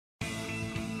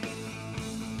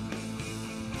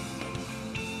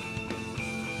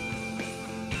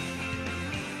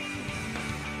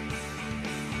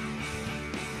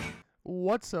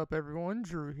What's up, everyone?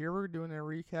 Drew here. We're doing a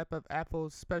recap of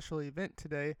Apple's special event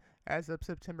today as of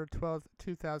September 12th,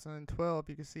 2012.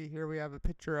 You can see here we have a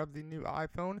picture of the new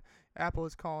iPhone. Apple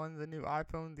is calling the new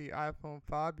iPhone the iPhone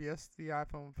 5. Yes, the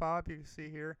iPhone 5. You can see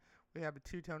here we have a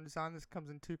two-tone design. This comes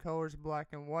in two colors, black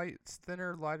and white. It's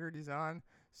thinner, lighter design,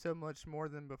 so much more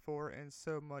than before and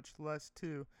so much less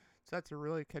too. So that's a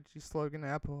really catchy slogan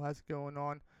Apple has going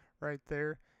on right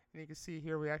there. And you can see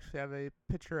here we actually have a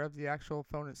picture of the actual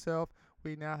phone itself.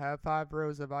 We now have 5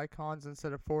 rows of icons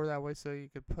instead of 4, that way so you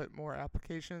could put more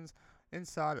applications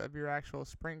inside of your actual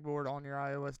springboard on your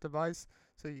iOS device.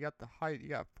 So you got the height, you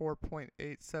got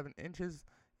 4.87 inches,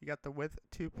 you got the width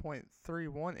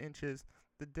 2.31 inches,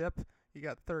 the depth you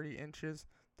got 30 inches,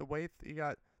 the weight you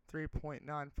got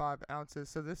 3.95 ounces.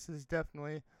 So this is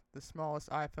definitely the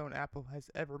smallest iPhone Apple has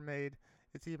ever made.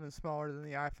 It's even smaller than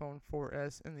the iPhone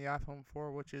 4S and the iPhone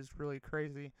 4, which is really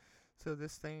crazy. So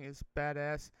this thing is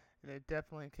badass, and it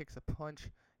definitely kicks a punch.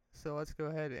 So let's go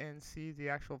ahead and see the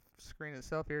actual screen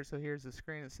itself here. So here's the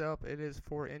screen itself. It is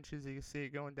 4 inches. You can see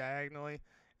it going diagonally,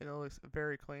 and it looks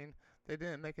very clean. They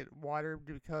didn't make it wider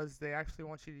because they actually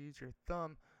want you to use your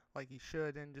thumb like you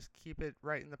should and just keep it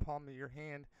right in the palm of your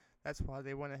hand. That's why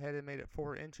they went ahead and made it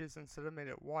 4 inches instead of made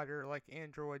it wider like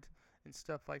Android and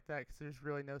stuff like that, because there's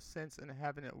really no sense in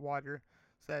having it wider.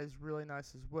 So that is really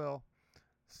nice as well.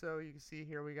 So you can see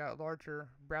here we got larger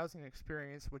browsing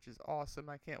experience, which is awesome.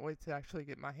 I can't wait to actually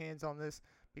get my hands on this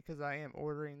because I am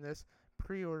ordering this.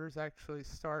 Pre-orders actually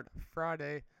start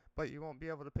Friday, but you won't be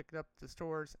able to pick it up at the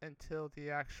stores until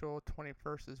the actual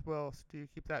 21st as well. So do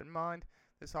keep that in mind.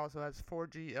 This also has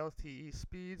 4G LTE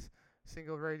speeds,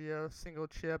 single radio, single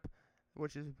chip,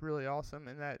 which is really awesome,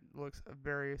 and that looks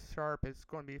very sharp. It's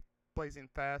going to be blazing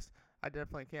fast. I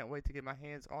definitely can't wait to get my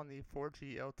hands on the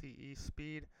 4G LTE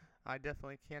speed. I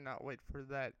definitely cannot wait for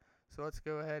that. So let's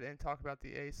go ahead and talk about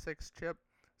the A6 chip.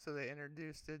 So they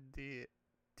introduced the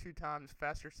 2 times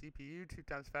faster CPU, 2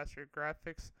 times faster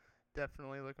graphics.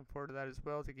 Definitely looking forward to that as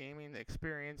well. The gaming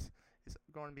experience is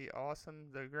going to be awesome.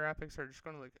 The graphics are just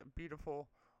going to look beautiful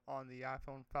on the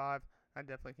iPhone 5. I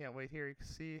definitely can't wait. Here you can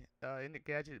see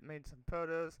Gadget made some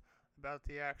photos about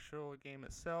the actual game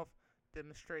itself,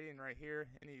 demonstrating right here,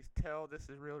 and you can tell this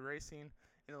is real racing,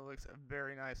 and it looks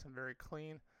very nice and very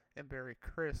clean and very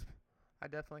crisp. I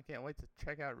definitely can't wait to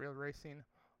check out real racing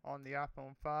on the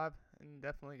iPhone 5 and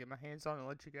definitely get my hands on it and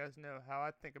let you guys know how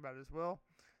I think about it as well.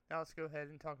 Now let's go ahead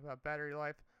and talk about battery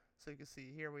life. So you can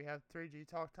see here we have 3G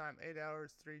talk time 8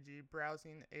 hours, 3G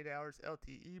browsing 8 hours,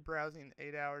 LTE browsing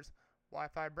 8 hours,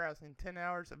 Wi-Fi browsing 10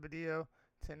 hours, video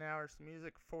 10 hours,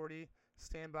 music 40,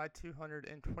 standby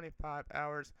 225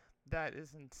 hours. That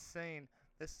is insane.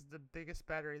 This is the biggest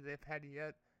battery they've had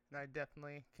yet, and I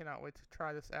definitely cannot wait to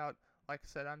try this out. Like I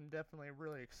said, I'm definitely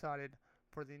really excited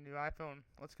for the new iPhone.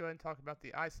 Let's go ahead and talk about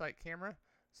the iSight camera.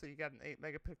 So you got an 8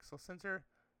 megapixel sensor,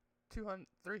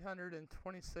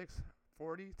 326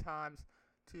 40 times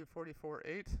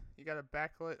 244.8. You got a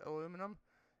backlit aluminum,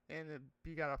 and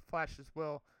you got a flash as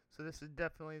well. So this is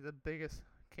definitely the biggest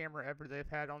camera ever they've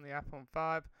had on the iPhone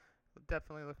 5.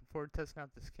 Definitely looking forward to testing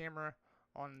out this camera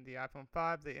on the iPhone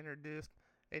 5. They introduced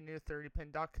a new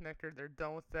 30-pin dock connector. They're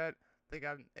done with that. They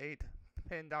got an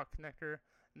 8-pin dock connector,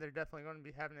 and they're definitely going to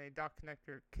be having a dock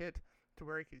connector kit to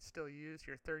where you can still use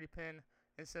your 30-pin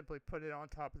and simply put it on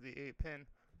top of the 8-pin.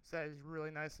 So that is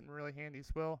really nice and really handy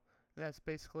as well. And that's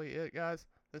basically it, guys.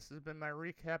 This has been my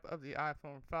recap of the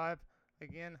iPhone 5.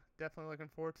 Again, definitely looking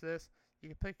forward to this. You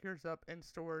can pick yours up in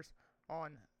stores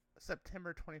on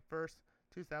September 21st,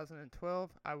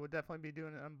 2012. I will definitely be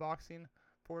doing an unboxing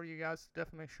for you guys.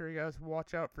 Definitely make sure you guys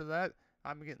watch out for that.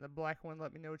 I'm getting the black one.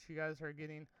 Let me know what you guys are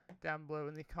getting down below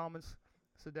in the comments.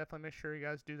 So definitely make sure you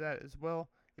guys do that as well.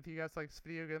 If you guys like this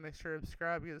video, make sure to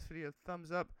subscribe, give this video a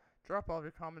thumbs up. Drop all of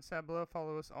your comments down below.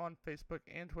 Follow us on Facebook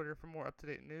and Twitter for more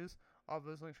up-to-date news. All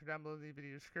those links are down below in the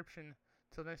video description.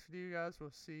 Till next video, guys,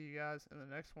 we'll see you guys in the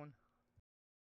next one.